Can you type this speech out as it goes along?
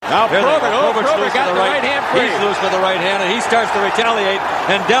Now Probert got the right hand free. He's loose with the right hand, and he starts to retaliate,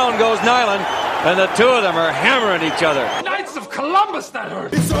 and down goes Nyland, and the two of them are hammering each other. Knights of Columbus, that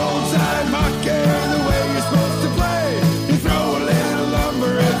hurt. It's old-time hockey, the way you're supposed to play. You throw a little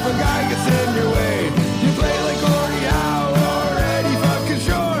lumber if a guy gets in your way. You play like Gordie Howe or Eddie fucking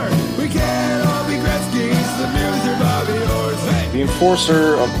Shore. We can't all be Gretzky's, the Muse or Bobby Orr's. Hey. The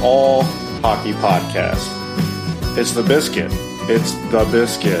enforcer of all hockey podcasts. It's the Biscuit. It's the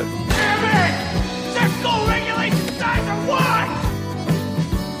Biscuit. Damn it! There's goal regulation signs are what?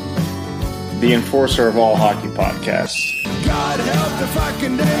 The enforcer of all hockey podcasts. God help the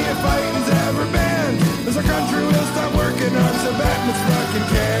fucking day if fighting's ever banned. As our country will stop working on so Batman's fucking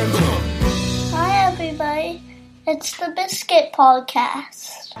cans. Hi, everybody. It's the Biscuit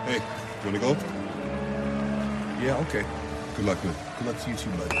Podcast. Hey, you wanna go? Yeah, okay. Good luck, man. Good luck to you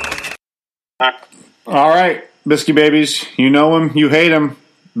too, buddy. All right, Biscuit babies. You know him, you hate him.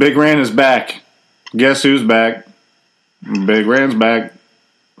 Big Ran is back. Guess who's back? Big Ran's back.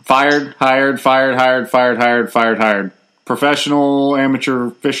 Fired, hired, fired, hired, fired, hired, fired, hired. Professional,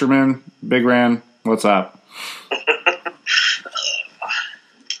 amateur fisherman, Big Ran, what's up?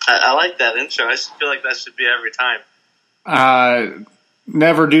 I like that intro. I feel like that should be every time.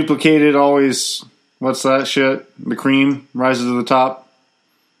 Never duplicated, always, what's that shit? The cream rises to the top.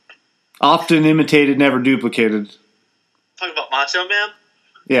 Often imitated, never duplicated. Talking about Macho Man?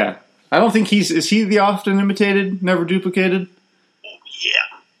 Yeah. I don't think is he the often imitated, never duplicated?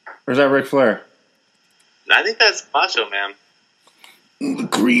 Yeah. Or is that Ric Flair? I think that's Macho Man. The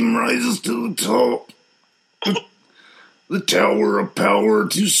cream rises to the top. The tower of power,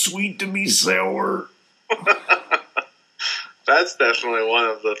 too sweet to be sour. That's definitely one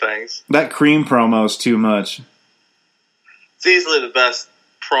of the things. That cream promo's too much. It's easily the best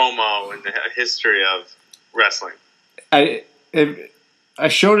promo in the history of wrestling. I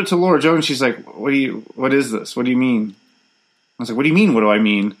showed it to Laura Jones. She's like, what is this? What do you mean? I was like, what do you mean, what do I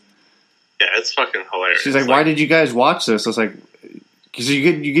mean? Yeah, it's fucking hilarious. She's like, why did you guys watch this? I was like, because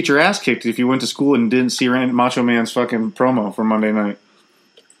you get your ass kicked if you went to school and didn't see Macho Man's fucking promo for Monday night.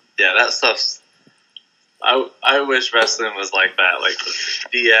 Yeah, that stuff's... I wish wrestling was like that, like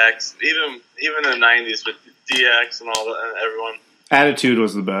DX, even in the 90s with DX and all that, and everyone. Attitude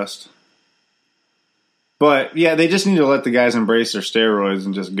was the best. But, yeah, they just need to let the guys embrace their steroids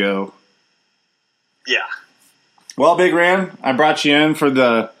and just go. Yeah. Well, Big Ran, I brought you in for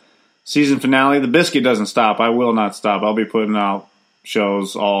the season finale. The Biscuit doesn't stop. I will not stop. I'll be putting out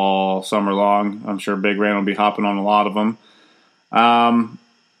shows all summer long. I'm sure Big Ran will be hopping on a lot of them.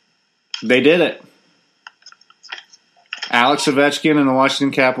 They did it. Alex Ovechkin and the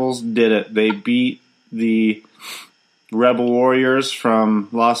Washington Capitals did it. They beat the Rebel Warriors from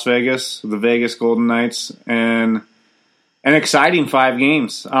Las Vegas, the Vegas Golden Knights, and an exciting 5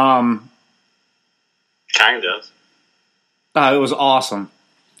 games. Kind of. It was awesome.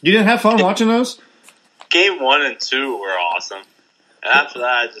 You didn't have fun watching those? Game 1 and 2 were awesome. And after that,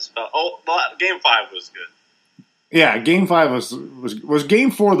 I just felt... Game 5 was good. Yeah, Game 5 was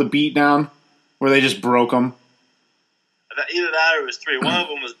Game 4 the beatdown, where they just broke them? Either that or it was 3. One of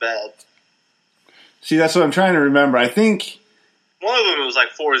them was bad. See, that's what I'm trying to remember. I think... One of them was like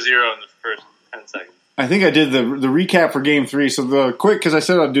 4-0 in the first 10 seconds. I think I did the recap for Game 3. So because I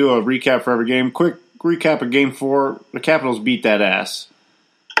said I'd do a recap for every game. Quick recap of Game 4. The Capitals beat that ass.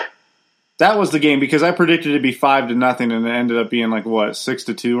 That was the game because I predicted it to be 5-0 and it ended up being like, what,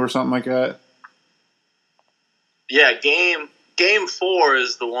 6-2 or something like that? Yeah, Game 4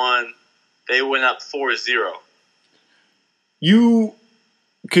 is the one they went up 4-0. You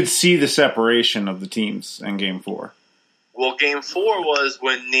could see the separation of the teams in Game 4. Well, Game 4 was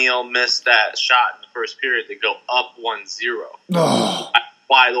when Neil missed that shot in the first period to go up 1-0. Oh.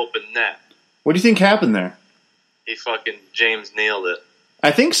 Wide open net. What do you think happened there? He fucking James nailed it. I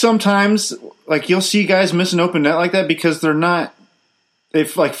think sometimes, like, you'll see guys miss an open net like that because they're not...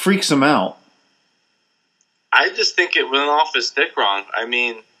 It, like, freaks them out. I just think it went off his stick wrong. I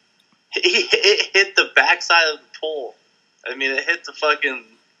mean, it hit the backside of the pole. I mean, it hit the fucking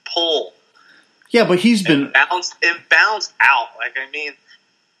pole. Yeah, but he's been... It bounced out. Like, I mean,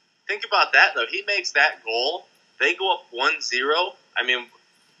 think about that, though. He makes that goal. They go up 1-0. I mean,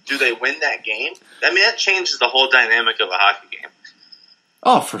 do they win that game? I mean, that changes the whole dynamic of a hockey game.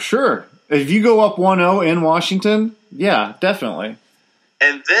 Oh, for sure. If you go up 1-0 in Washington, yeah, definitely.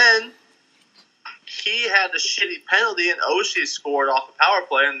 And then he had a shitty penalty, and Oshie scored off a power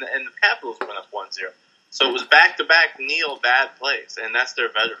play, and the Capitals went up 1-0. So it was back-to-back Neil bad plays, and that's their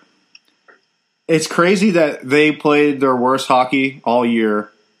veteran. It's crazy that they played their worst hockey all year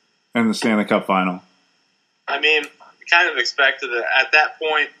in the Stanley Cup final. I mean, you kind of expected it. At that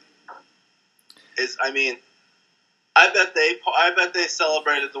point, I bet they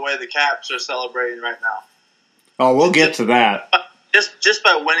celebrated the way the Caps are celebrating right now. Oh, we'll get to that. Just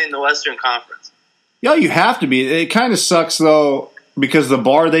by winning the Western Conference. Yeah, you have to be. It kind of sucks though because the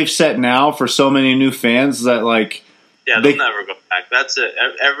bar they've set now for so many new fans that like. Yeah, they'll never go back. That's it.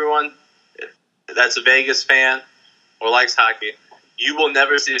 Everyone that's a Vegas fan or likes hockey, you will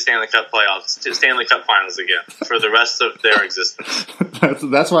never see the Stanley Cup playoffs, Stanley Cup finals again for the rest of their existence.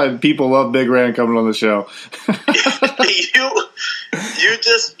 That's why people love Big Ran coming on the show. you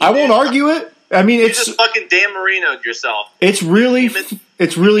just... I won't argue it. I mean, it's just fucking Dan Marino'd yourself. It's really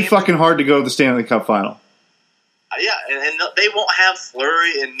fucking hard to go to the Stanley Cup final. Yeah, and they won't have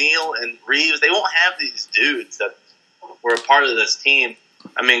Fleury and Neal and Reeves. They won't have these dudes that were a part of this team.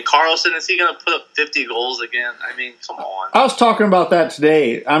 I mean, Carlson, is he going to put up 50 goals again? I mean, come on. I was talking about that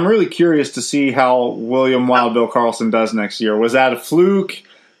today. I'm really curious to see how William Wild Bill Carlson does next year. Was that a fluke?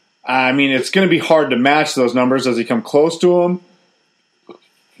 I mean, it's going to be hard to match those numbers as he come close to them.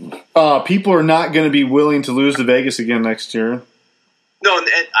 People are not going to be willing to lose to Vegas again next year. No, and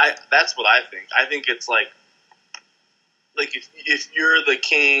that's what I think. I think it's like if you're the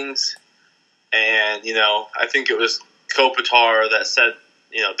Kings, and I think it was Kopitar that said,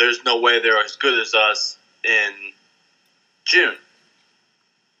 there's no way they're as good as us in June.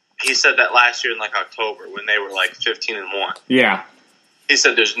 He said that last year in October when they were 15-1. Yeah. He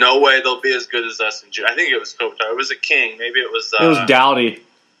said there's no way they'll be as good as us in June. I think it was Kopitar. It was a King. Maybe it was. It was Doughty.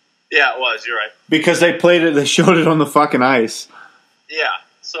 Yeah, it was. You're right. Because they played it. They showed it on the fucking ice. Yeah.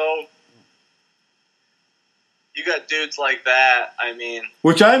 So you got dudes like that. I mean,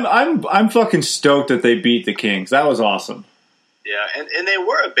 which I'm fucking stoked that they beat the Kings. That was awesome. Yeah, and they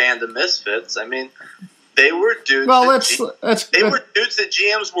were a band of misfits. I mean, they were dudes. Well, were dudes that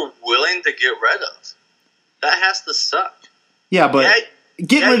GMs were willing to get rid of. That has to suck. Yeah, but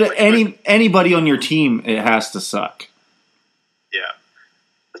getting rid of anybody on your team, it has to suck. Yeah,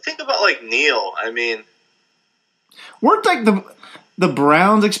 but think about Neal. I mean, weren't the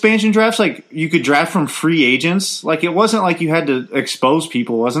Browns expansion drafts you could draft from free agents? It wasn't like you had to expose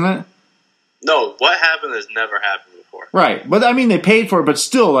people, wasn't it? No, what happened has never happened before. Right, but I mean they paid for it, but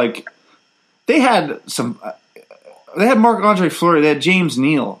still, they had some. They had Marc-Andre Fleury. They had James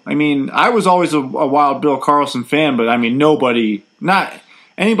Neal. I mean, I was always a Wild Bill Carlson fan, but I mean, not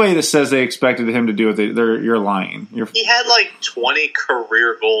anybody that says they expected him to do it, you're lying. He had 20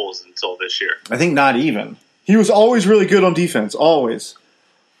 career goals until this year. I think not even. He was always really good on defense. Always.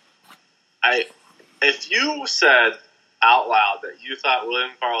 If you said out loud that you thought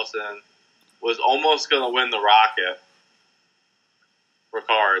William Karlsson was almost going to win the Rocket,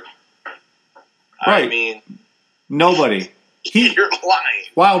 Ricard, right. I mean, nobody. You're lying.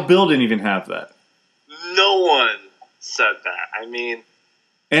 Wild Bill didn't even have that. No one said that. I mean,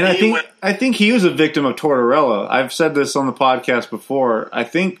 and I think he was a victim of Tortorella. I've said this on the podcast before. I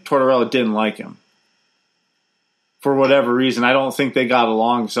think Tortorella didn't like him. For whatever reason, I don't think they got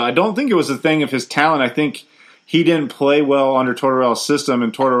along. So I don't think it was a thing of his talent. I think he didn't play well under Tortorella's system,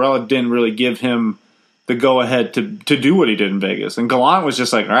 and Tortorella didn't really give him the go-ahead to do what he did in Vegas. And Gallant was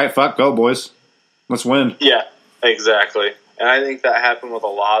just all right, fuck, go, boys. Let's win. Yeah, exactly. And I think that happened with a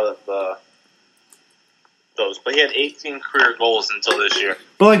lot of those. But he had 18 career goals until this year.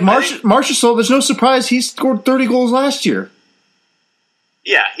 But Marchessault, there's no surprise he scored 30 goals last year.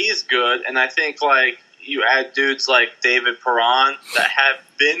 Yeah, he's good. And I think, you add dudes like David Perron that have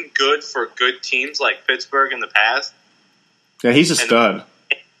been good for good teams like Pittsburgh in the past. Yeah, he's a stud.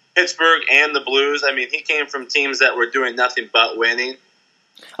 Pittsburgh and the Blues. I mean, he came from teams that were doing nothing but winning.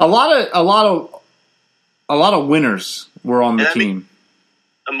 A lot of winners were on the team.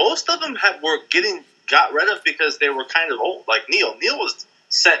 Mean, most of them got rid of because they were kind of old. Like Neal. Neal was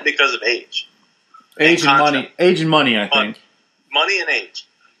sent because of age. Age and money. Age and money, I think. Money and age.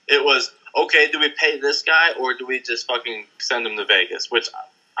 It was, okay, do we pay this guy or do we just fucking send him to Vegas? Which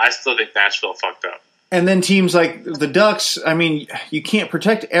I still think Nashville fucked up. And then teams like the Ducks, I mean, you can't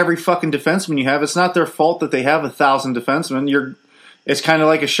protect every fucking defenseman you have. It's not their fault that they have 1,000 defensemen. It's kind of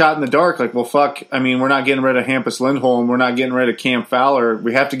like a shot in the dark. Well, fuck, I mean, we're not getting rid of Hampus Lindholm. We're not getting rid of Cam Fowler.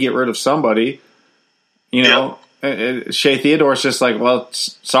 We have to get rid of somebody. Shea Theodore's just well,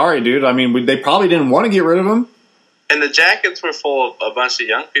 sorry, dude. I mean, they probably didn't want to get rid of him. And the Jackets were full of a bunch of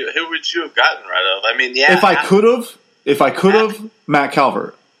young people. Who would you have gotten rid of? I mean, yeah. If I could have, Matt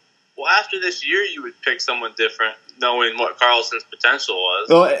Calvert. Well, after this year, you would pick someone different, knowing what Karlsson's potential was.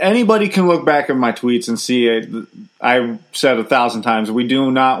 Well, anybody can look back at my tweets and see it. I said 1,000 times, we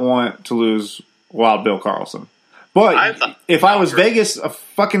do not want to lose Wild Bill Karlsson. But if I was Vegas, of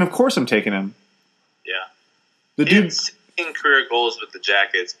course I'm taking him. Yeah. The dude 18 career goals with the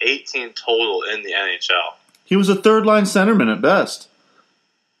Jackets, 18 total in the NHL. He was a third-line centerman at best.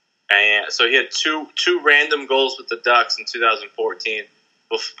 And so he had two random goals with the Ducks in 2014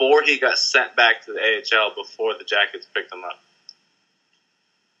 before he got sent back to the AHL before the Jackets picked him up.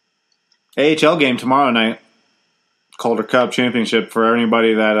 AHL game tomorrow night. Calder Cup Championship for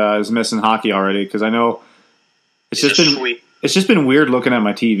anybody that is missing hockey already, because I know it's just been weird looking at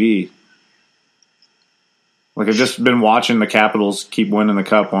my TV. Like, I've just been watching the Capitals keep winning the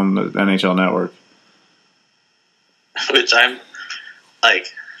cup on the NHL Network. Which I'm like,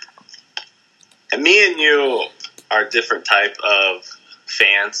 and me and you are different type of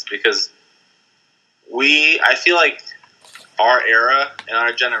fans because I feel like our era and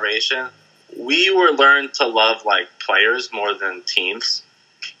our generation, we were learned to love like players more than teams.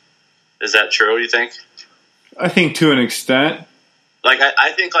 Is that true, you think? I think to an extent. Like,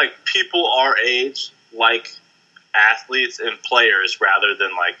 I think like people our age like athletes and players rather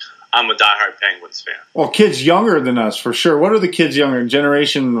than like, I'm a diehard Penguins fan. Well, kids younger than us, for sure. What are the kids younger?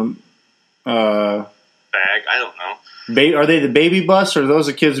 Generation... Bag? I don't know. Are they the baby bus, or are those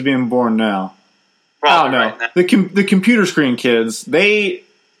the kids being born now? Probably I don't know. The computer screen kids, they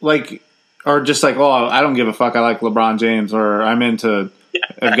like are just like, oh, I don't give a fuck. I like LeBron James, or I'm into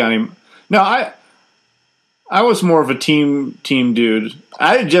Evgeny. No, I was more of a team dude.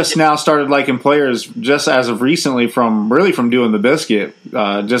 I just now started liking players just as of recently from doing the biscuit,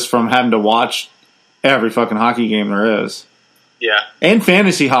 just from having to watch every fucking hockey game there is. Yeah. And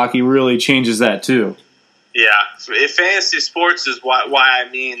fantasy hockey really changes that too. Yeah. If fantasy sports is why I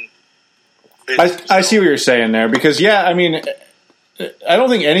mean. I see what you're saying there because, yeah, I mean, I don't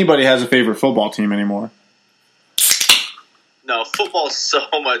think anybody has a favorite football team anymore. No, football's so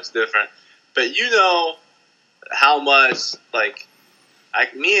much different. But you know how much, like,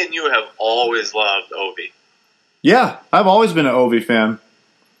 me and you have always loved Ovi. Yeah, I've always been an Ovi fan.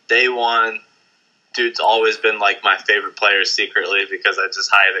 Day one, dude's always been, like, my favorite player secretly because I just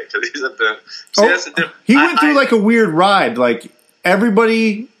hide it because he's a bit... He went through, like, a weird ride. Like,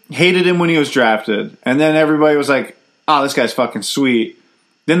 everybody hated him when he was drafted. And then everybody was like, oh, this guy's fucking sweet.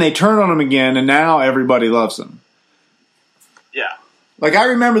 Then they turned on him again, and now everybody loves him. Yeah. Like, I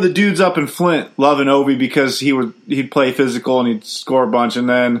remember the dudes up in Flint loving Ovi because he'd play physical and he'd score a bunch, and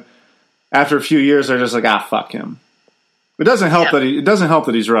then after a few years, they're just like, fuck him. It doesn't help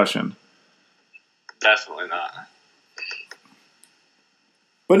that he's Russian. Definitely not.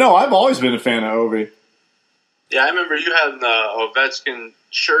 But no, I've always been a fan of Ovi. Yeah, I remember you had the Ovechkin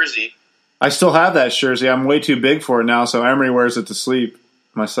jersey. I still have that jersey. I'm way too big for it now, so Emery wears it to sleep.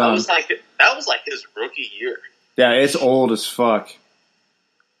 My son. That was like his rookie year. Yeah, it's old as fuck.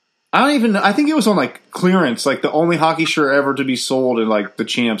 I think it was on like clearance, like the only hockey shirt ever to be sold in like the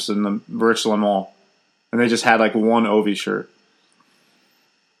Champs in the Richland Mall. And they just had like one Ovi shirt.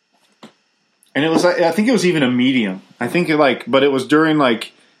 And it was like, I think it was even a medium. But it was during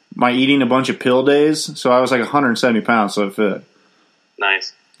like my eating a bunch of pill days, so I was like 170 pounds, so it fit.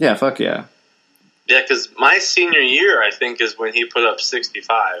 Nice. Yeah, fuck yeah. Yeah, because my senior year, I think, is when he put up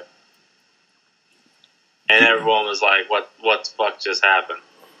 65. And everyone was like, what the fuck just happened?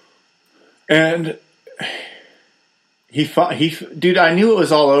 And dude, I knew it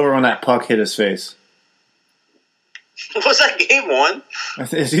was all over when that puck hit his face. Was that game one?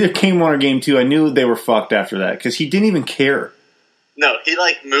 It's either game one or game two. I knew they were fucked after that because he didn't even care. No, he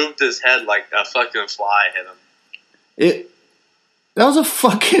like moved his head like a fucking fly hit him. That was a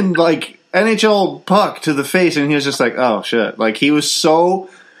fucking like NHL puck to the face, and he was just like, oh shit. Like he was so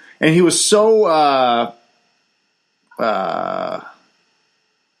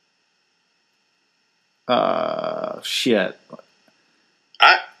shit.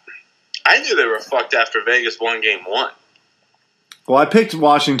 I knew they were fucked after Vegas won game one. Well, I picked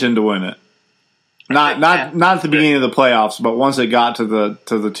Washington to win it. Not at the beginning of the playoffs, but once it got to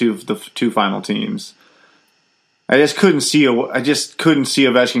the two final teams. I just couldn't see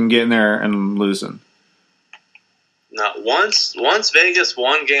Ovechkin getting there and losing. No, once Vegas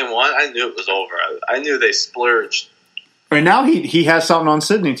won game one, I knew it was over. I knew they splurged. And now he has something on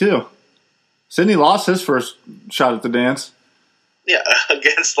Sydney too. Sydney lost his first shot at the dance. Yeah,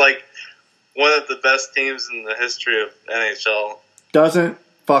 against like one of the best teams in the history of NHL. Doesn't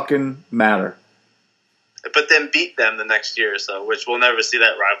fucking matter. But then beat them the next year or so, which we'll never see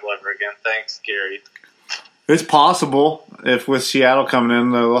that rival ever again. Thanks, Gary. It's possible. If with Seattle coming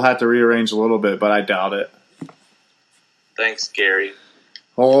in, they'll have to rearrange a little bit, but I doubt it. Thanks, Gary.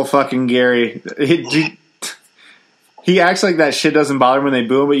 Oh, fucking Gary. He acts like that shit doesn't bother him when they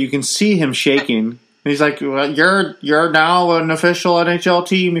boo him, but you can see him shaking. He's like, well, you're now an official NHL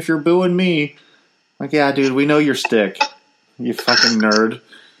team if you're booing me. Like, yeah, dude, we know your stick. You fucking nerd.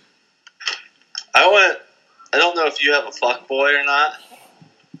 I don't know if you have a fuck boy or not.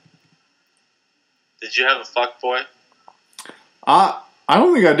 Did you have a fuck boy? I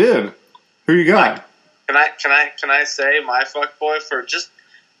don't think I did. Who you got? Can I say my fuck boy for just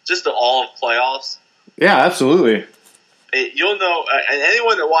the all of playoffs? Yeah, absolutely. You'll know, and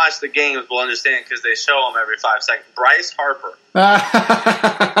anyone that watched the games will understand because they show them every 5 seconds. Bryce Harper.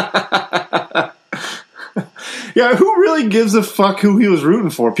 Yeah, who really gives a fuck who he was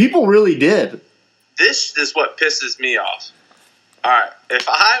rooting for? People really did. This is what pisses me off. All right, if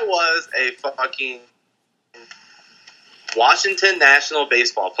I was a fucking Washington National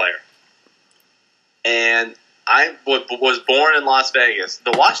baseball player and I was born in Las Vegas,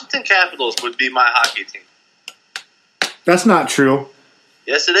 the Washington Capitals would be my hockey team. That's not true.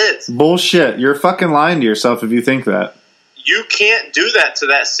 Yes, it is. Bullshit. You're fucking lying to yourself if you think that. You can't do that to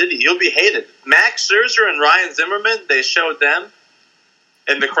that city. You'll be hated. Max Scherzer and Ryan Zimmerman, they showed them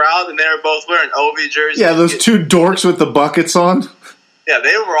in the crowd, and they were both wearing Ovi jerseys. Yeah, those two dorks with the buckets on. Yeah,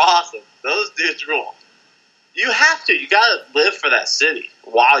 they were awesome. Those dudes rule. You have to. You got to live for that city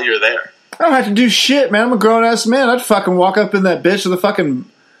while you're there. I don't have to do shit, man. I'm a grown-ass man. I'd fucking walk up in that bitch with a fucking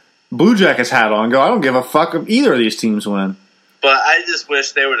Blue Jackets hat on and go, I don't give a fuck if either of these teams win. But I just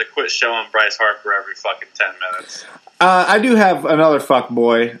wish they would have quit showing Bryce Harper every fucking 10 minutes. I do have another fuck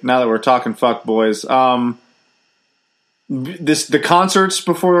boy, now that we're talking fuck boys. The concerts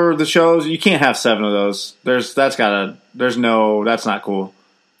before the shows, you can't have 7 of those. That's not cool.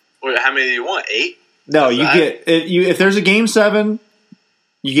 Wait, how many do you want? 8? No, you get if there's a game 7,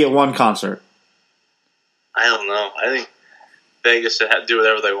 you get 1 concert. I don't know. I think Vegas should do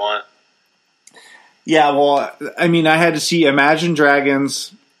whatever they want. Yeah, well, I mean, I had to see Imagine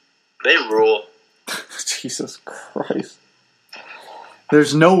Dragons. They rule. Jesus Christ.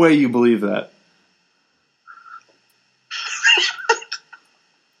 There's no way you believe that.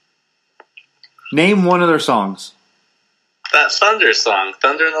 Name one of their songs. That Thunder song,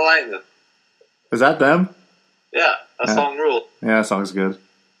 Thunder and the Lightning. Is that them? Yeah, that song ruled. Yeah, that song's good.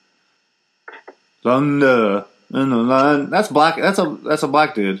 Thunder and the Lightning. That's black. That's a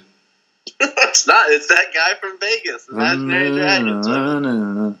black dude. It's not. It's that guy from Vegas. Imaginary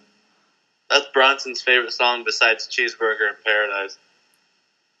Dragons. That's Bronson's favorite song besides Cheeseburger in Paradise.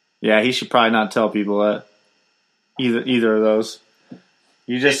 Yeah, he should probably not tell people that. Either of those.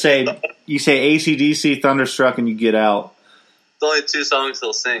 You just say AC/DC Thunderstruck and you get out. It's only 2 songs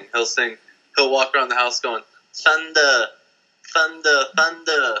he'll sing. He'll walk around the house going, Thunder, Thunder,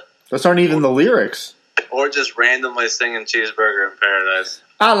 Thunder. Those aren't even the lyrics. Or just randomly singing Cheeseburger in Paradise.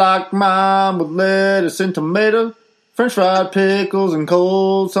 I like mine with lettuce and tomato, French fried pickles and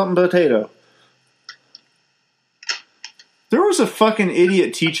cold something potato. There was a fucking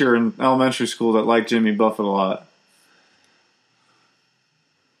idiot teacher in elementary school that liked Jimmy Buffett a lot.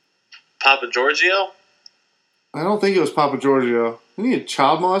 Papa Giorgio? I don't think it was Papa Giorgio. Isn't he a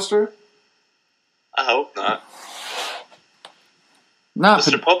child molester? I hope not. Not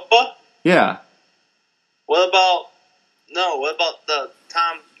Mr. Popa? Yeah. What about the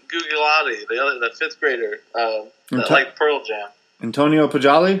Tom Gugliotti, the 5th grader, that liked Pearl Jam? Antonio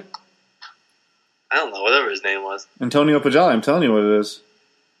Pajali? I don't know, whatever his name was. Antonio Pajali, I'm telling you what it is.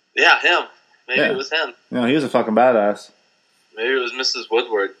 Yeah, him. Maybe it was him. No, he was a fucking badass. Maybe it was Mrs.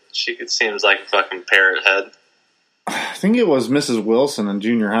 Woodward. She seems like a fucking parrot head. I think it was Mrs. Wilson in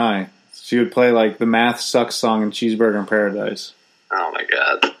junior high. She would play like the Math Sucks song in Cheeseburger in Paradise. Oh my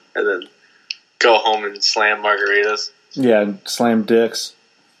god. And then go home and slam margaritas. Yeah, slam dicks.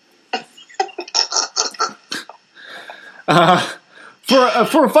 For a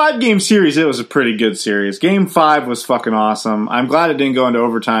 5-game series, it was a pretty good series. Game 5 was fucking awesome. I'm glad it didn't go into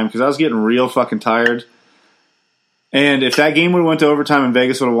overtime because I was getting real fucking tired. And if that game would have went to overtime and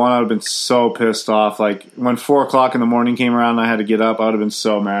Vegas would have won, I would have been so pissed off. Like, when 4 o'clock in the morning came around and I had to get up, I would have been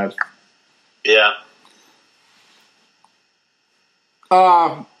so mad. Yeah.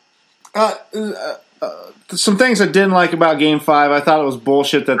 Some things I didn't like about Game 5. I thought it was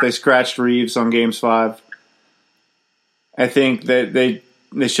bullshit that they scratched Reeves on Games 5. I think that they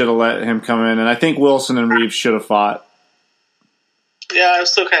should have let him come in. And I think Wilson and Reeves should have fought. Yeah, I'm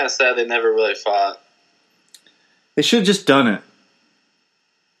still kind of sad they never really fought. They should have just done it.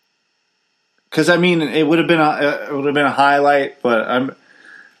 Because I mean, it would have been a highlight, but it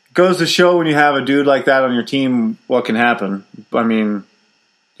goes to show when you have a dude like that on your team, what can happen. I mean,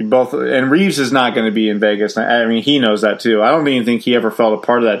 and Reeves is not going to be in Vegas. I mean, he knows that too. I don't even think he ever felt a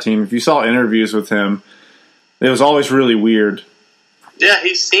part of that team. If you saw interviews with him, it was always really weird. Yeah,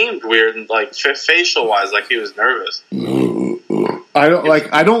 he seemed weird, like facial wise, like he was nervous.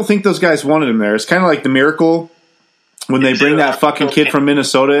 I don't think those guys wanted him there. It's kind of like the Miracle. when they bring that fucking kid from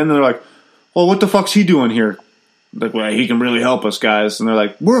Minnesota in, they're like, well, what the fuck's he doing here? Like, well, he can really help us, guys. And they're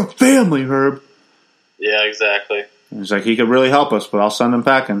like, we're a family, Herb. Yeah, exactly. And he's like, he could really help us, but I'll send him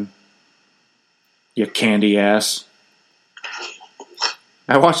packing. You candy ass.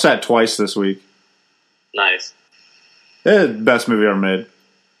 I watched that twice this week. Nice. It's the best movie ever made.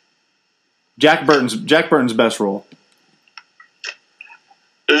 Jack Burton's best role.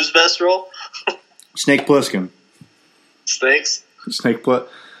 Whose best role? Snake Plissken. Snakes?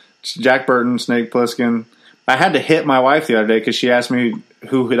 Jack Burton, Snake Plissken. I had to hit my wife the other day because she asked me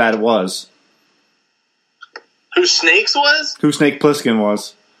who that was. Who Snakes was? Who Snake Plissken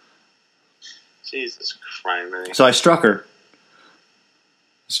was. Jesus Christ, man. So I struck her.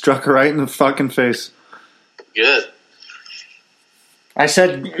 Struck her right in the fucking face. Good. I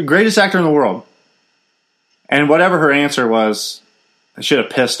said, greatest actor in the world. And whatever her answer was, I should have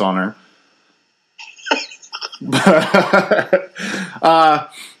pissed on her.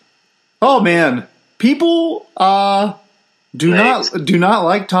 Oh man, people do not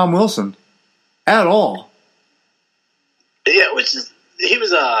like Tom Wilson at all. Yeah, he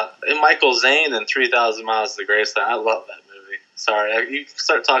was in Michael Zane in 3,000 Miles to Graceland. I love that movie. Sorry, you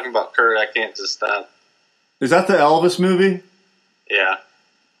start talking about Kurt, I can't just stop. Is that the Elvis movie? Yeah.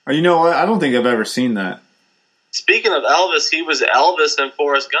 Oh, you know what? I don't think I've ever seen that. Speaking of Elvis, he was Elvis in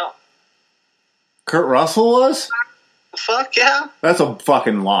Forrest Gump. Kurt Russell was? Fuck yeah. That's a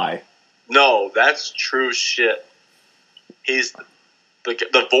fucking lie. No, that's true shit. He's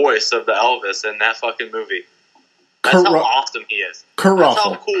the voice of the Elvis in that fucking movie. That's how awesome he is. That's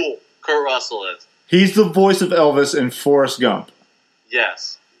how cool Kurt Russell is. He's the voice of Elvis in Forrest Gump.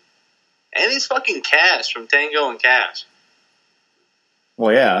 Yes. And he's fucking Cash from Tango and Cash.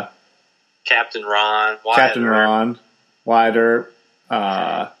 Well, yeah. Captain Ron. Wyatt Earp.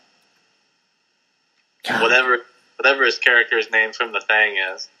 Whatever his character's name from The Thing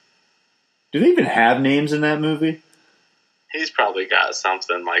is. Do they even have names in that movie? He's probably got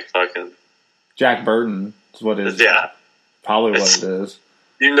something like fucking... Jack Burton is what it is. Yeah. Probably what it is.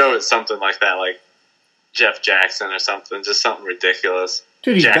 You know it's something like that, like Jeff Jackson or something. Just something ridiculous.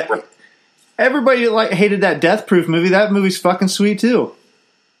 Dude, everybody hated that Death Proof movie. That movie's fucking sweet, too.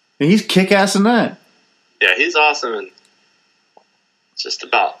 And he's kick-ass in that. Yeah, he's awesome and just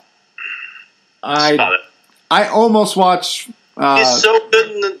about it. I almost watched... he's so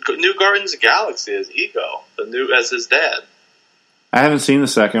good in the New Guardians of the Galaxy as Ego, as his dad. I haven't seen the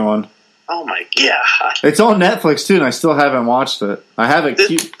second one. Oh my god! It's on Netflix too, and I still haven't watched it. I haven't.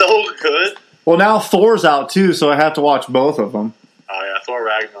 It's so good. Well, now Thor's out too, so I have to watch both of them. Oh yeah, Thor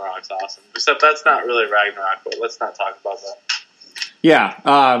Ragnarok's awesome. Except that's not really Ragnarok, but let's not talk about that.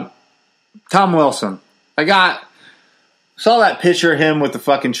 Yeah, Tom Wilson. Saw that picture of him with the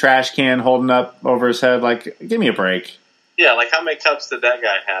fucking trash can holding up over his head. Like, give me a break. Yeah, like how many cups did that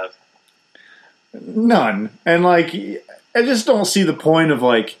guy have? None. And like, I just don't see the point of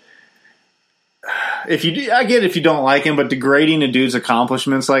like, I get if you don't like him, but degrading a dude's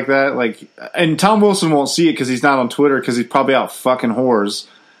accomplishments like that, like, and Tom Wilson won't see it because he's not on Twitter because he's probably out fucking whores.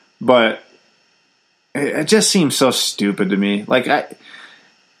 But it just seems so stupid to me. Like that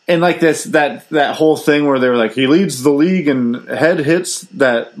whole thing where they were like, he leads the league in head hits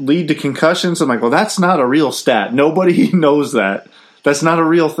that lead to concussions. I'm like, well, that's not a real stat. Nobody knows that. That's not a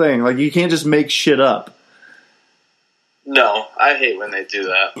real thing. Like, you can't just make shit up. No, I hate when they do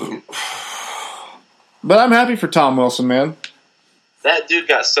that. But I'm happy for Tom Wilson, man. That dude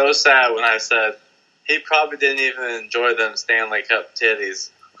got so sad when I said he probably didn't even enjoy them Stanley Cup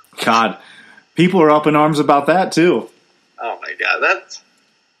titties. God, people are up in arms about that too. Oh my god,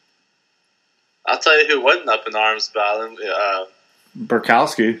 I'll tell you who wasn't up in arms about him.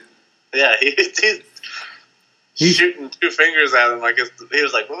 Burkowski. Yeah, he's shooting two fingers at him like he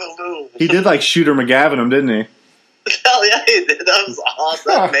was like, whoa. He did like Shooter McGavin him, didn't he? Hell yeah, he did. That was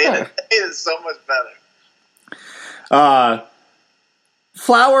awesome. That made it so much better.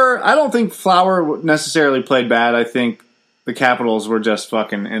 Flower, I don't think Flower necessarily played bad. I think the Capitals were just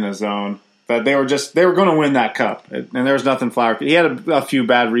fucking in a zone. But they were going to win that cup. And there was nothing Flower. He had a few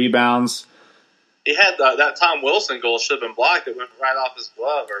bad rebounds. He had that Tom Wilson goal should have been blocked. It went right off his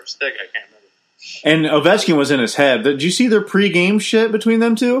glove or stick. I can't remember. And Ovechkin was in his head. Did you see their pregame shit between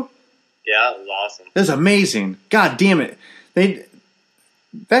them two? Yeah, that was awesome. It was amazing. God damn it.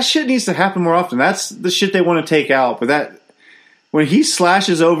 That shit needs to happen more often. That's the shit they want to take out. But when he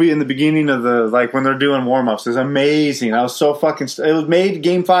slashes Ovi in the beginning of when they're doing warm-ups, is amazing. I was so fucking... It made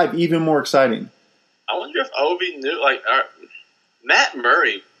Game 5 even more exciting. I wonder if Ovi knew... Matt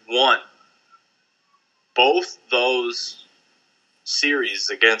Murray won both those series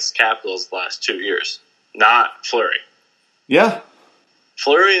against Capitals the last 2 years. Not Fleury. Yeah.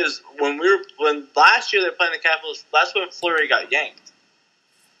 Fleury is when last year they were playing the Capitals. That's when Fleury got yanked.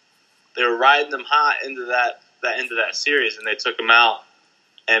 They were riding them hot into that series, and they took him out.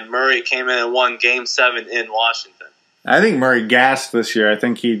 And Murray came in and won Game 7 in Washington. I think Murray gassed this year. I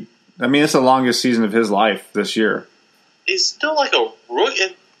think it's the longest season of his life this year. He's still like a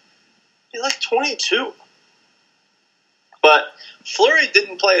rookie. He's like 22. But Fleury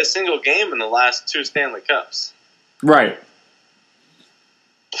didn't play a single game in the last 2 Stanley Cups. Right.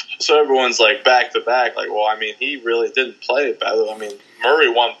 So everyone's like back to back. Like, well, I mean, he really didn't play badly. I mean, Murray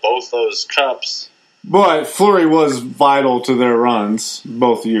won both those cups. But Fleury was vital to their runs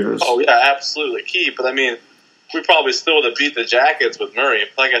both years. Oh, yeah, absolutely key. But, I mean, we probably still would have beat the Jackets with Murray.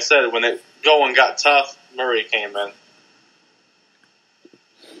 Like I said, when it going got tough, Murray came in.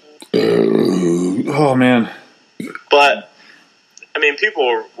 Oh, man. But, I mean,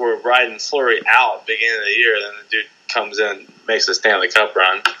 people were riding Fleury out beginning of the year, and then the dude comes in, makes a Stanley Cup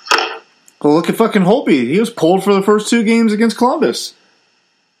run. Well, look at fucking Holtby. He was pulled for the first 2 games against Columbus.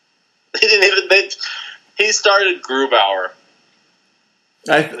 He didn't even. He started Grubauer.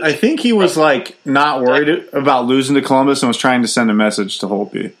 I think he was like not worried about losing to Columbus and was trying to send a message to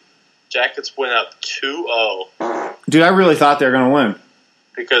Holtby. Jackets went up 2-0. Dude, I really thought they were going to win.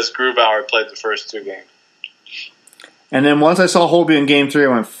 Because Grubauer played the first 2 games. And then once I saw Holtby in Game 3, I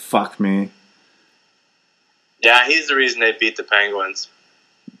went, fuck me. Yeah, he's the reason they beat the Penguins.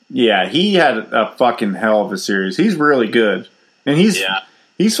 Yeah, he had a fucking hell of a series. He's really good. And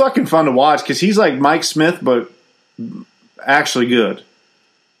he's fucking fun to watch because he's like Mike Smith, but actually good.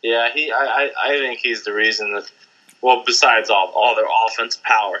 Yeah, I think he's the reason that, well, besides all their offense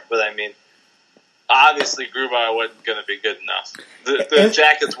power, but I mean, obviously Grubauer wasn't going to be good enough. The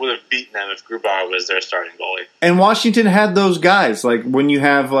Jackets would have beaten them if Grubauer was their starting goalie. And Washington had those guys, like when you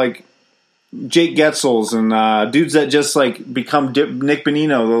have like Jake Getzels and dudes that just like become Nick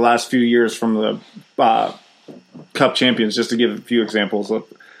Bonino the last few years from the Cup champions, just to give a few examples of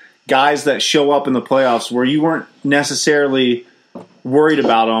guys that show up in the playoffs where you weren't necessarily worried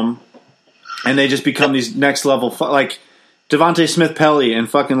about them, and they just become these next level, like Devontae Smith-Pelly and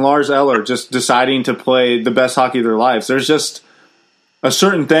fucking Lars Eller just deciding to play the best hockey of their lives. There's just a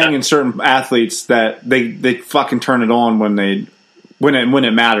certain thing in certain athletes that they fucking turn it on when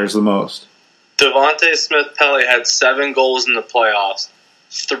it matters the most. Devontae Smith-Pelly had 7 goals in the playoffs,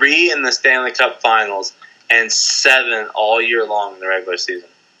 3 in the Stanley Cup Finals, and 7 all year long in the regular season.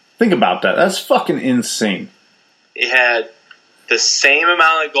 Think about that. That's fucking insane. He had the same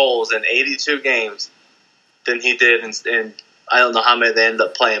amount of goals in 82 games than he did in I don't know how many they ended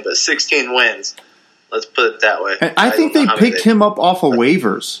up playing, but 16 wins. Let's put it that way. And I think they picked him up off of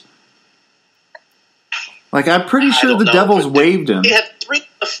waivers. Like, I'm pretty sure the Devils waived him. He had 3 in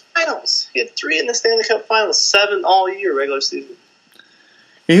the finals. He had 3 in the Stanley Cup Finals, 7 all year regular season.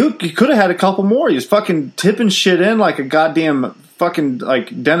 He could have had a couple more. He was fucking tipping shit in like a goddamn fucking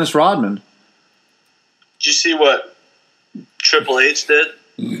like Dennis Rodman. Did you see what Triple H did?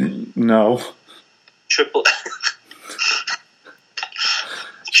 No. Triple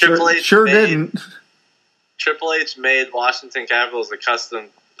H sure didn't. Triple H made Washington Capitals a custom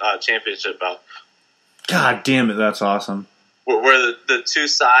championship belt. God damn it, that's awesome. Where the 2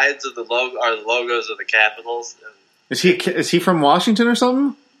 sides of the logo are the logos of the Capitals. Is he from Washington or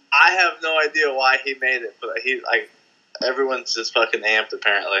something? I have no idea why he made it, but everyone's just fucking amped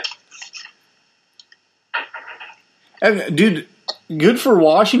apparently. And, dude, good for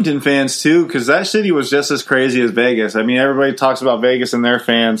Washington fans too, because that city was just as crazy as Vegas. I mean, everybody talks about Vegas and their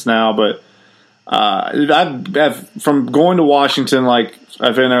fans now, but I've from going to Washington, like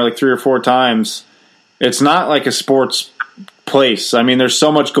I've been there like 3 or 4 times. It's not like a sports place. I mean, there's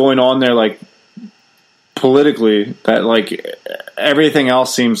so much going on there, like politically, that like everything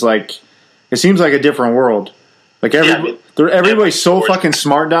else seems like a different world. Like everybody's so fucking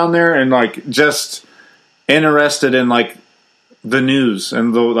smart down there, and like just interested in like the news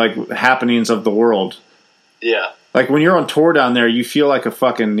and the like happenings of the world. Yeah. Like when you're on tour down there, you feel like a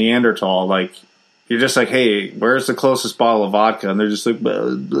fucking Neanderthal. Like you're just like, hey, where's the closest bottle of vodka? And they're just like,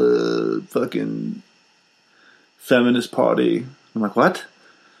 fucking feminist party. I'm like, what?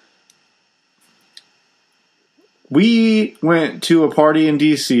 We went to a party in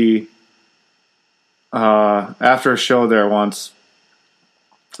D.C. After a show there once,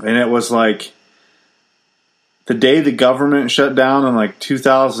 and it was like the day the government shut down in like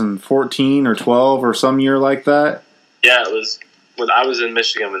 2014 or 12 or some year like that. Yeah, it was when I was in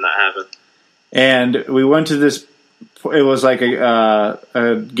Michigan when that happened. And we went to this. It was like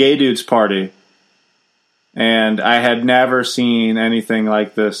a gay dude's party, and I had never seen anything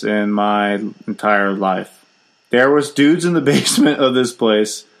like this in my entire life. there was dudes in the basement of this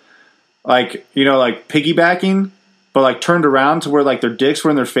place, like, you know, like piggybacking, but like turned around to where like their dicks were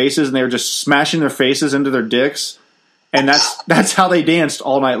in their faces, and they were just smashing their faces into their dicks, and that's how they danced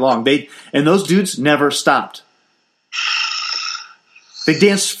all night long. And those dudes never stopped. They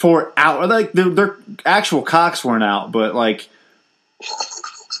danced for hours. Like their actual cocks weren't out, but like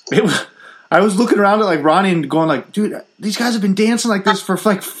I was looking around at like Ronnie and going like, dude, these guys have been dancing like this for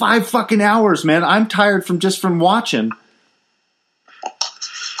like 5 fucking hours, man. I'm tired from watching.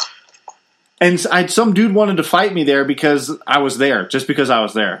 And some dude wanted to fight me there because I was there, just because I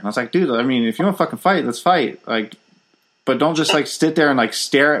was there. And I was like, dude, I mean, if you want to fucking fight, let's fight. Like, but don't just like sit there and like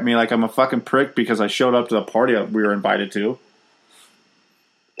stare at me like I'm a fucking prick because I showed up to the party we were invited to.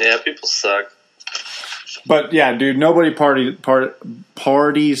 Yeah, people suck. But yeah, dude, nobody parties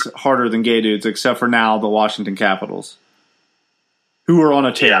harder than gay dudes, except for now the Washington Capitals, who are on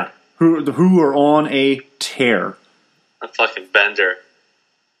a tear. Yeah. Who are on a tear. A fucking bender.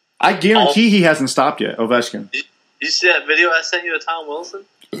 I guarantee he hasn't stopped yet, Ovechkin. You see that video I sent you of Tom Wilson?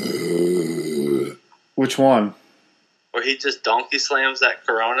 Which one? Where he just donkey slams that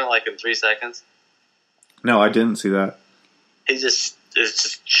Corona like in 3 seconds? No, I didn't see that. He is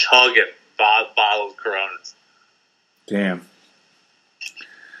just chugging bottled Coronas. Damn.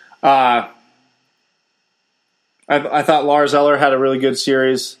 I thought Lars Eller had a really good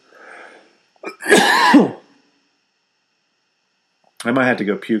series. I might have to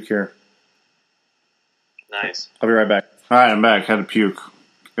go puke here. Nice. I'll be right back. All right, I'm back. Had to puke.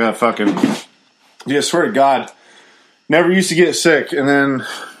 Yeah, fucking. Yeah, swear to God. Never used to get sick, and then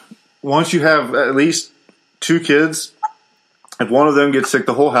once you have at least 2 kids, if one of them gets sick,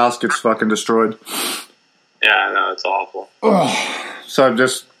 the whole house gets fucking destroyed. Yeah, I know. It's awful. So I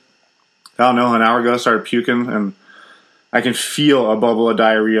just, I don't know, an hour ago I started puking, and I can feel a bubble of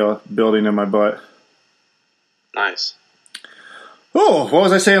diarrhea building in my butt. Nice. Oh, what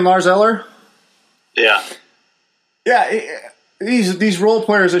was I saying, Lars Eller? Yeah. Yeah, these role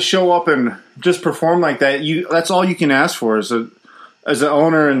players that show up and just perform like that, that's all you can ask for as an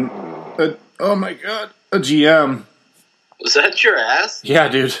owner and, oh my God, a GM. Was that your ass? Yeah,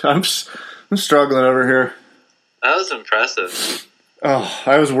 dude, I'm struggling over here. That was impressive. Oh,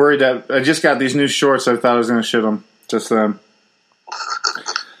 I was worried that I just got these new shorts. I thought I was going to shit them just then.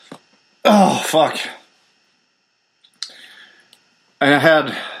 Oh, fuck. And I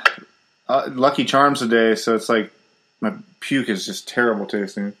had Lucky Charms today, so it's like my puke is just terrible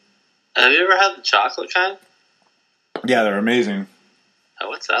tasting. Have you ever had the chocolate kind? Yeah, they're amazing. Oh,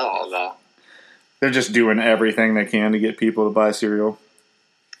 what's that all about? They're just doing everything they can to get people to buy cereal.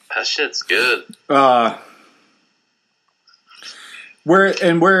 That shit's good.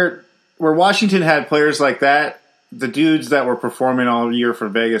 Where Washington had players like that, the dudes that were performing all year for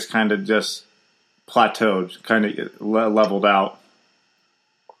Vegas kind of just plateaued, kind of leveled out.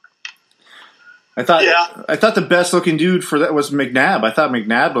 I thought the best looking dude for that was McNabb. I thought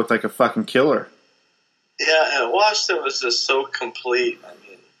McNabb looked like a fucking killer. Yeah, and Washington was just so complete. I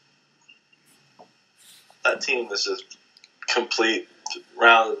mean, that team was just complete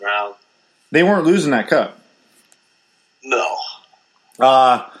round and round. They weren't losing that cup. No.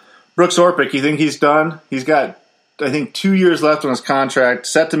 Brooks Orpik, you think he's done? He's got, I think, 2 years left on his contract,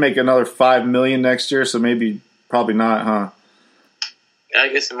 set to make another $5 million next year, so probably not, huh? Yeah, I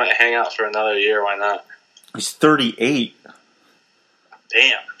guess he might hang out for another year. Why not? He's 38.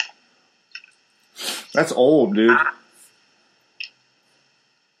 Damn. That's old, dude.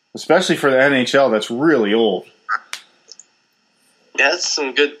 Especially for the NHL, that's really old. Yeah, that's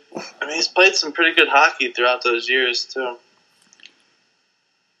some good. I mean, he's played some pretty good hockey throughout those years, too.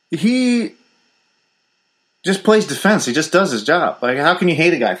 He just plays defense. He just does his job. Like, how can you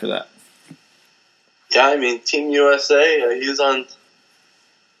hate a guy for that? Yeah, I mean, Team USA, he's on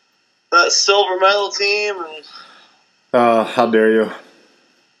that silver medal team. And how dare you?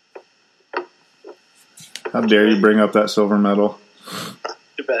 How dare you bring up that silver medal?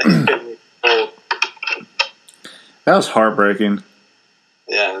 too bad he's getting old. That was heartbreaking.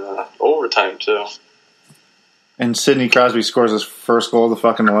 Yeah, and overtime, too. And Sidney Crosby scores his first goal of the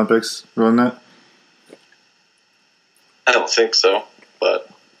fucking Olympics, wasn't it? I don't think so, but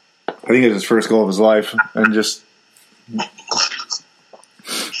I think it's his first goal of his life, and just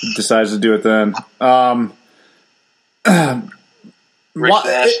decides to do it then. Rich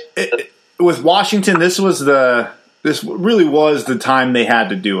Nash. With Washington, this really was the time they had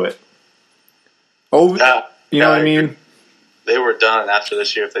to do it. Oh, you know what I mean? They were done after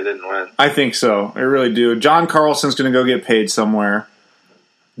this year if they didn't win. I think so. I really do. John Carlson's going to go get paid somewhere.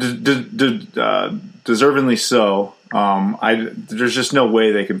 Deservingly so. There's just no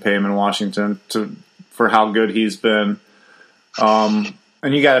way they can pay him in Washington to for how good he's been. And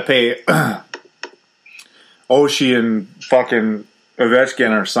you got to pay Oshie and fucking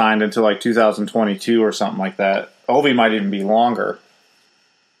Ovechkin are signed until like 2022 or something like that. Ovi might even be longer.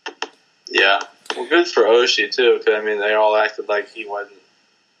 Yeah. Well, good for Oshie, too, because, I mean, they all acted like he wasn't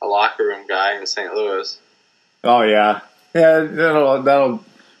a locker room guy in St. Louis. Oh, yeah. Yeah, that'll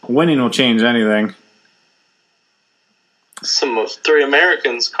winning will change anything. Some of 3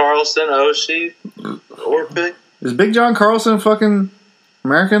 Americans, Carlson, Oshie, Orpik. Is Big John Carlson fucking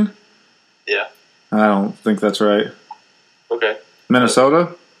American? Yeah. I don't think that's right. Okay.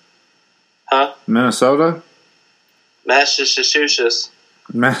 Minnesota? Huh? Minnesota? Massachusetts.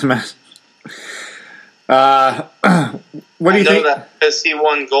 What do you think? I know that because he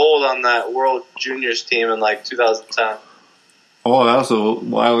won gold on that World Juniors team in like 2010. Oh, that was a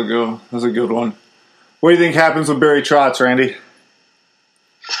while ago. That was a good one. What do you think happens with Barry Trotz, Randy?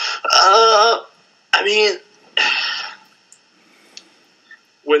 I mean,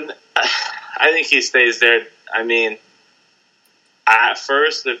 I think he stays there. I mean, at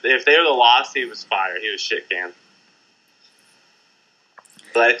first, if they were the loss, he was fired. He was shit canned.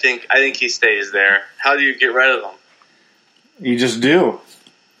 But I think he stays there. How do you get rid of him? You just do.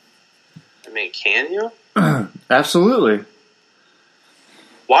 I mean, can you? Absolutely.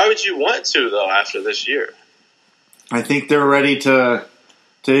 Why would you want to, though, after this year? I think they're ready to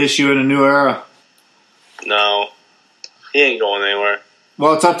issue in a new era. No. He ain't going anywhere.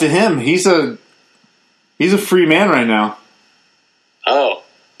 Well, it's up to him. He's a free man right now. Oh.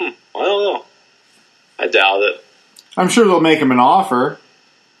 I don't know. I doubt it. I'm sure they'll make him an offer.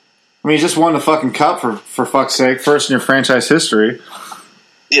 I mean, he just won the fucking cup for fuck's sake, first in your franchise history.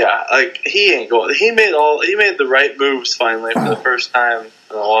 Yeah, like he ain't going. He made the right moves finally for the first time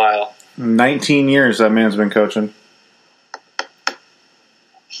in a while. 19 years that man's been coaching.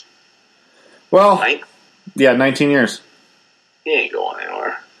 Well, yeah, 19 years. He ain't going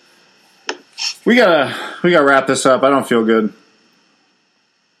anywhere. We gotta wrap this up. I don't feel good.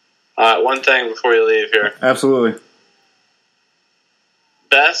 All right, one thing before you leave here. Absolutely.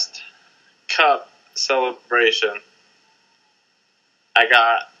 Best cup celebration. I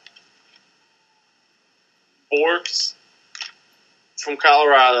got Borks from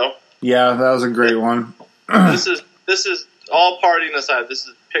Colorado. Yeah, that was a great one. This is all partying aside. This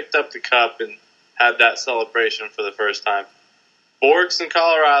is picked up the cup and had that celebration for the first time. Borks in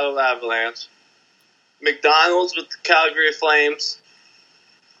Colorado Avalanche. McDonald's with the Calgary Flames.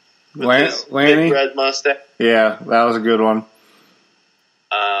 With Lanny? big red mustache. Yeah, that was a good one.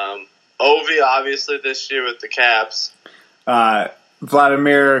 Ovi, obviously, this year with the Caps.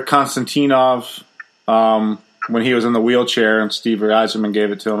 Vladimir Konstantinov, when he was in the wheelchair and Steve Yzerman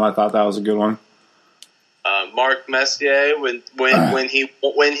gave it to him, I thought that was a good one. Mark Messier when he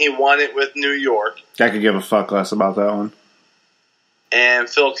won it with New York. I could give a fuck less about that one. And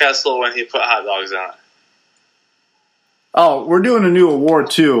Phil Kessel when he put hot dogs on it. Oh, we're doing a new award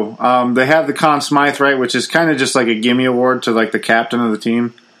too. They have the Conn Smythe, right, which is kind of just like a gimme award to like the captain of the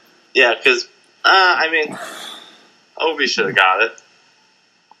team. Yeah, because I mean, Ovi should have got it.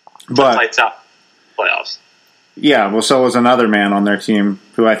 But Lights out playoffs. Yeah, well, so was another man on their team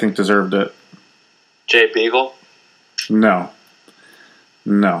who I think deserved it. Jay Beagle. No.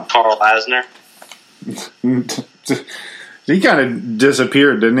 Carl Asner. He kind of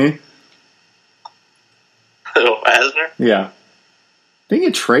disappeared, didn't he? Oh, Asner? Yeah. Didn't he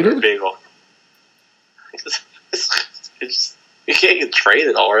get traded? Beagle. You can't get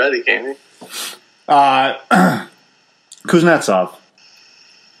traded already, can you? Kuznetsov.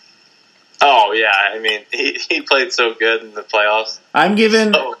 Oh, yeah. I mean, he played so good in the playoffs. I'm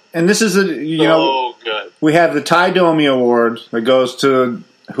giving, and this is good. We have the Ty Domi Award that goes to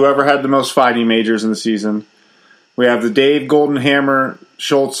whoever had the most fighting majors in the season. We have the Dave Goldenhammer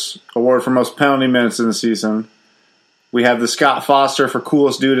Schultz Award for most penalty minutes in the season. We have the Scott Foster for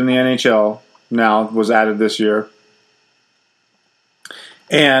coolest dude in the NHL. Now was added this year.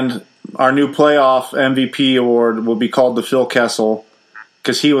 And our new playoff MVP award will be called the Phil Kessel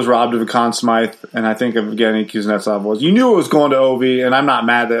because he was robbed of a Conn Smythe, and I think Evgeny Kuznetsov was. You knew it was going to Ovi, and I'm not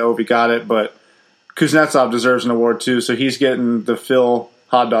mad that Ovi got it, but Kuznetsov deserves an award too, so he's getting the Phil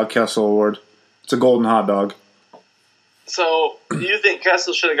Hot Dog Kessel Award. It's a golden hot dog. So, you think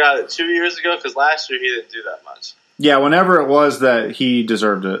Kessel should have got it 2 years ago? Because last year he didn't do that much. Yeah, whenever it was that he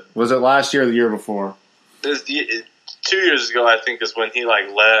deserved it. Was it last year or the year before? 2 years ago, I think, is when he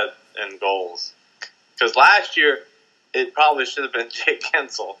led in goals. Because last year, it probably should have been Jake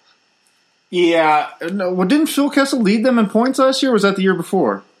Kensel. Yeah. No, well, didn't Phil Kessel lead them in points last year, or was that the year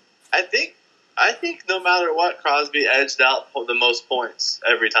before? I think no matter what, Crosby edged out the most points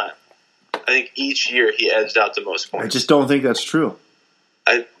every time. I think each year he edged out the most I points. just don't think that's true.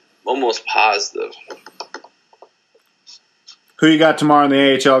 I'm almost positive. Who you got tomorrow in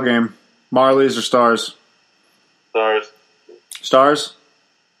the AHL game? Marlies or Stars? Stars. Stars?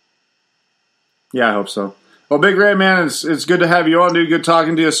 Yeah, I hope so. Well, Big Red, man, it's good to have you on, dude. Good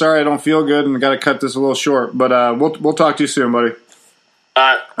talking to you. Sorry I don't feel good and got to cut this a little short. But we'll talk to you soon, buddy.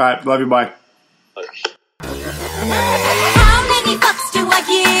 All All right. Love you. Bye. right. How many fucks do I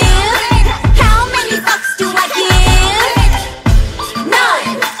give?